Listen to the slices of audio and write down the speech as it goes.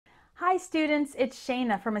Hi students, it's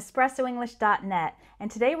Shayna from EspressoEnglish.net, and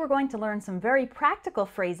today we're going to learn some very practical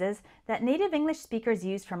phrases that native English speakers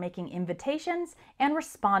use for making invitations and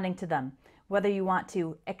responding to them, whether you want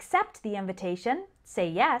to accept the invitation, say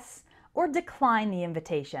yes, or decline the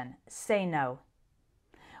invitation, say no.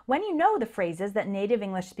 When you know the phrases that native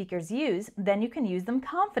English speakers use, then you can use them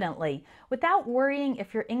confidently without worrying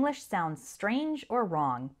if your English sounds strange or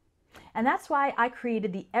wrong. And that's why I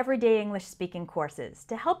created the Everyday English Speaking courses,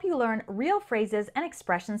 to help you learn real phrases and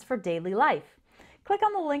expressions for daily life. Click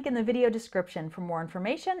on the link in the video description for more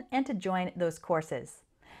information and to join those courses.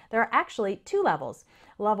 There are actually two levels.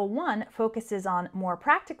 Level 1 focuses on more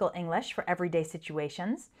practical English for everyday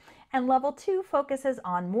situations, and Level 2 focuses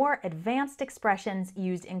on more advanced expressions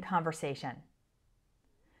used in conversation.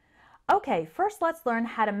 Okay, first let's learn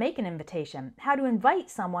how to make an invitation, how to invite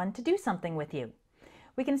someone to do something with you.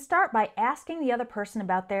 We can start by asking the other person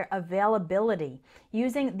about their availability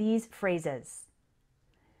using these phrases.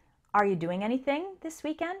 Are you doing anything this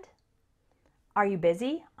weekend? Are you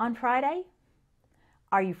busy on Friday?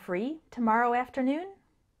 Are you free tomorrow afternoon?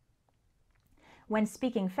 When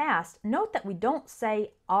speaking fast, note that we don't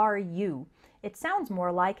say are you. It sounds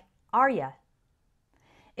more like are ya.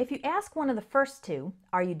 If you ask one of the first two,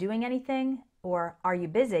 are you doing anything or are you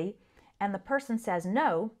busy, and the person says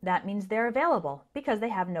no, that means they're available because they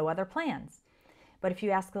have no other plans. But if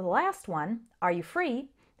you ask the last one, are you free,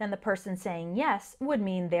 then the person saying yes would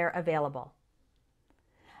mean they're available.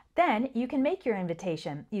 Then you can make your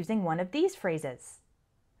invitation using one of these phrases.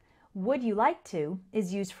 Would you like to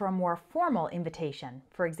is used for a more formal invitation.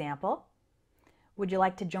 For example, would you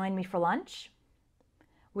like to join me for lunch?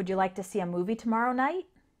 Would you like to see a movie tomorrow night?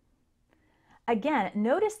 Again,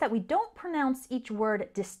 notice that we don't pronounce each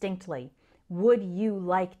word distinctly. Would you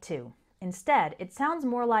like to? Instead, it sounds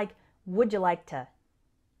more like would you like to?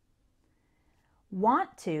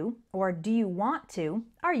 Want to or do you want to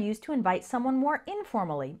are used to invite someone more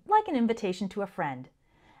informally, like an invitation to a friend.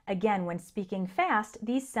 Again, when speaking fast,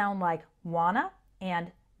 these sound like wanna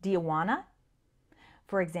and do you wanna?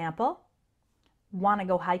 For example, wanna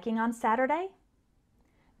go hiking on Saturday?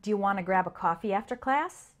 Do you want to grab a coffee after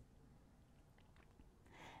class?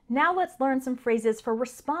 Now let's learn some phrases for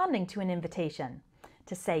responding to an invitation.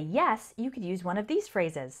 To say yes, you could use one of these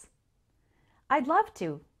phrases. I'd love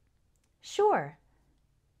to. Sure.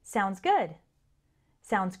 Sounds good.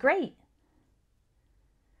 Sounds great.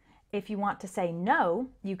 If you want to say no,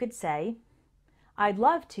 you could say, I'd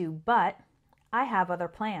love to, but I have other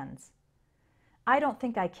plans. I don't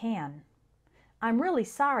think I can. I'm really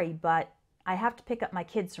sorry, but I have to pick up my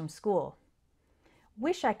kids from school.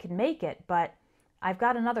 Wish I could make it, but I've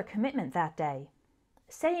got another commitment that day.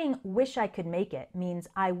 Saying wish I could make it means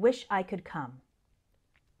I wish I could come.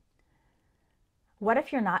 What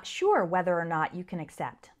if you're not sure whether or not you can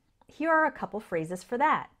accept? Here are a couple phrases for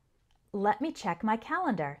that. Let me check my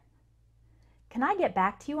calendar. Can I get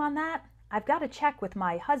back to you on that? I've got to check with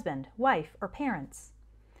my husband, wife, or parents.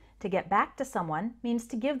 To get back to someone means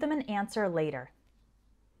to give them an answer later.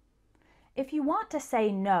 If you want to say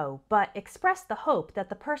no, but express the hope that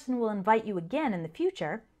the person will invite you again in the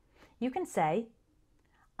future, you can say,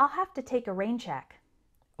 I'll have to take a rain check,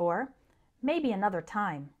 or maybe another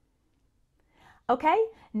time. Okay,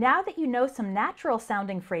 now that you know some natural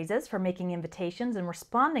sounding phrases for making invitations and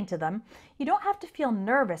responding to them, you don't have to feel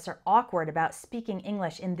nervous or awkward about speaking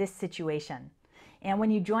English in this situation. And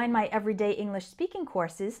when you join my Everyday English Speaking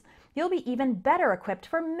courses, you'll be even better equipped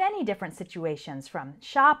for many different situations, from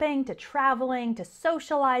shopping to traveling to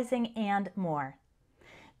socializing and more.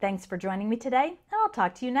 Thanks for joining me today, and I'll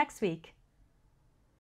talk to you next week.